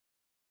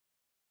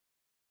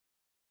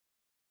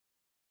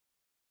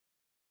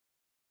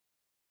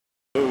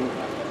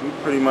We've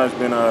pretty much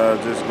been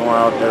just going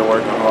out there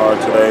working hard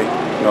today.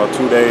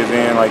 2 days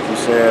in, like you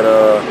said,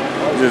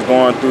 just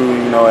going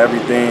through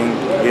everything,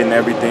 getting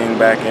everything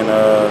back in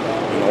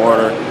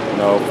order.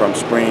 From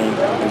spring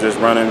and just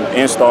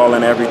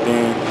installing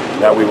everything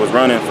that we was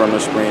running from the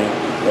spring.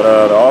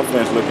 But the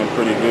offense looking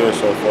pretty good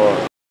so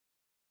far.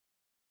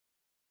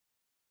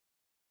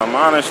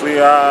 Honestly,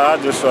 I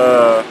just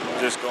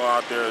go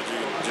out there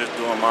just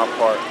doing my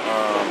part.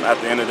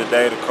 At the end of the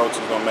day, the coach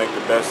is gonna make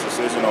the best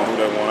decision on who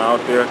they want out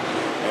there,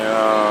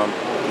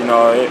 and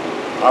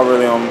I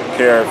really don't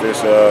care if it's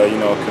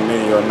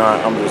committee or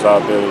not. I'm just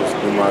out there to just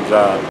do my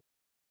job.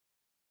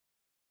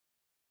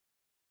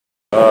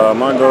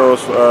 My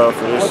goals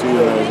for this season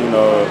is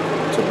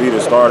to be the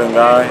starting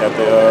guy at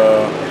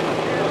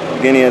the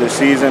beginning of the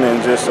season,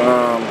 and just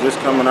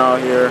coming out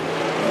here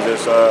and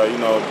just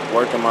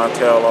working my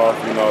tail off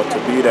to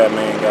be that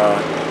main guy.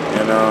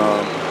 And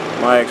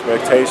my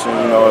expectation,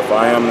 if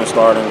I am the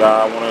starting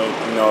guy, I want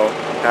to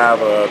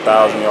have a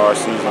 1,000-yard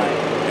season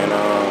and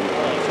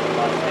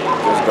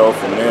just go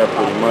from there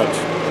pretty much.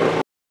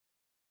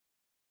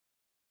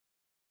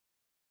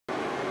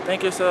 I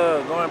think it's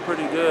going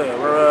pretty good.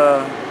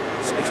 We're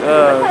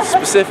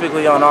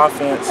specifically on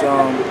offense,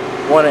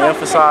 want to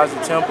emphasize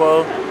the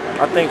tempo.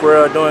 I think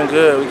we're doing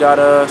good. We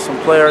got some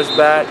players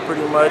back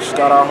pretty much,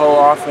 got our whole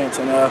offense,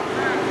 and I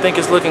think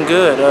it's looking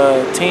good.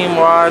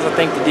 Team-wise, I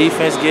think the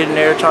defense getting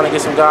there, trying to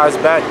get some guys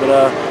back, but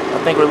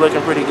I think we're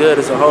looking pretty good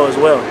as a whole as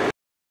well.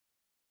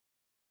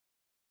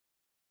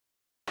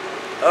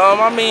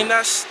 I mean,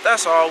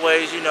 that's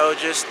always,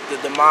 just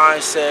the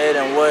mindset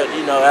and what,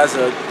 as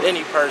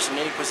any person,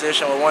 any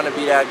position would want to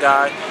be that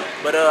guy.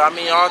 But, I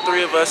mean, all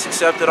three of us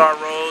accepted our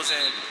roles,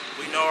 and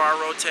we know our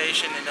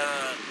rotation, and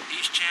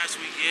each chance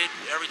we get,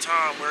 every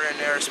time we're in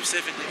there,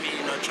 specifically me,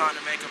 trying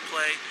to make a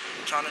play,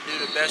 trying to do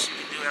the best you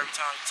can do every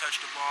time you touch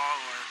the ball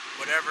or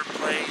whatever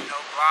play,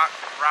 block,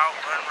 route,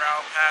 run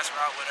route, pass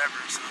route, whatever.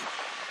 So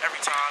every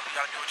time you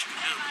got to do what you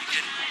can do. You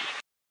get it.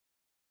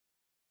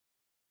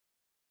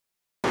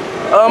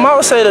 I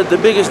would say that the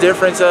biggest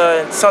difference,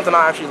 and something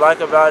I actually like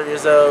about it,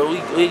 is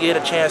we get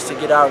a chance to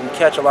get out and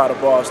catch a lot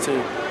of balls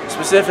too.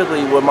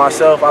 Specifically with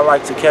myself, I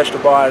like to catch the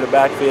ball out of the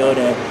backfield,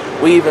 and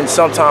we even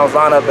sometimes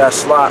line up at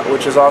slot,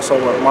 which is also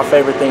my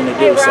favorite thing to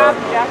do. So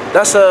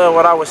that's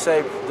what I would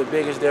say the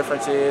biggest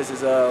difference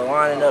is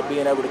lining up,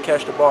 being able to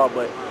catch the ball.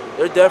 But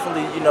they're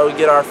definitely, we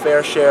get our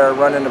fair share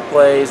running the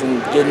plays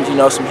and getting,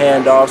 some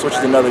handoffs, which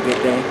is another good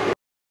thing.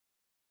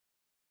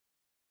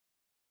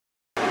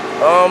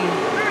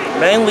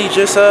 Mainly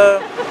just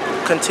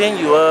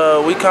continue.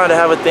 We kind of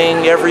have a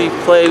thing every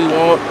play we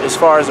want as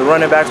far as the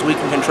running backs we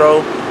can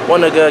control.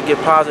 Want to get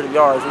positive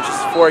yards, which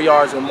is 4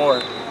 yards or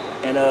more.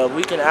 And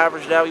we can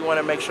average that. We want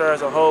to make sure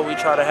as a whole we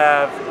try to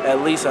have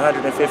at least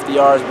 150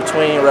 yards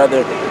between,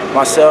 whether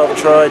myself,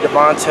 Troy,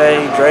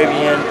 Devontae,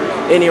 Tribune,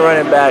 any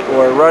running back,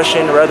 or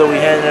rushing, whether we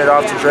handing it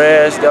off to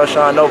Drez,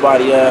 Delshon,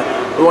 nobody.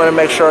 We want to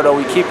make sure that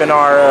we're keeping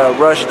our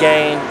rush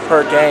gain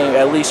per game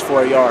at least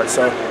 4 yards.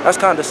 So that's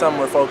kind of something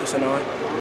we're focusing on.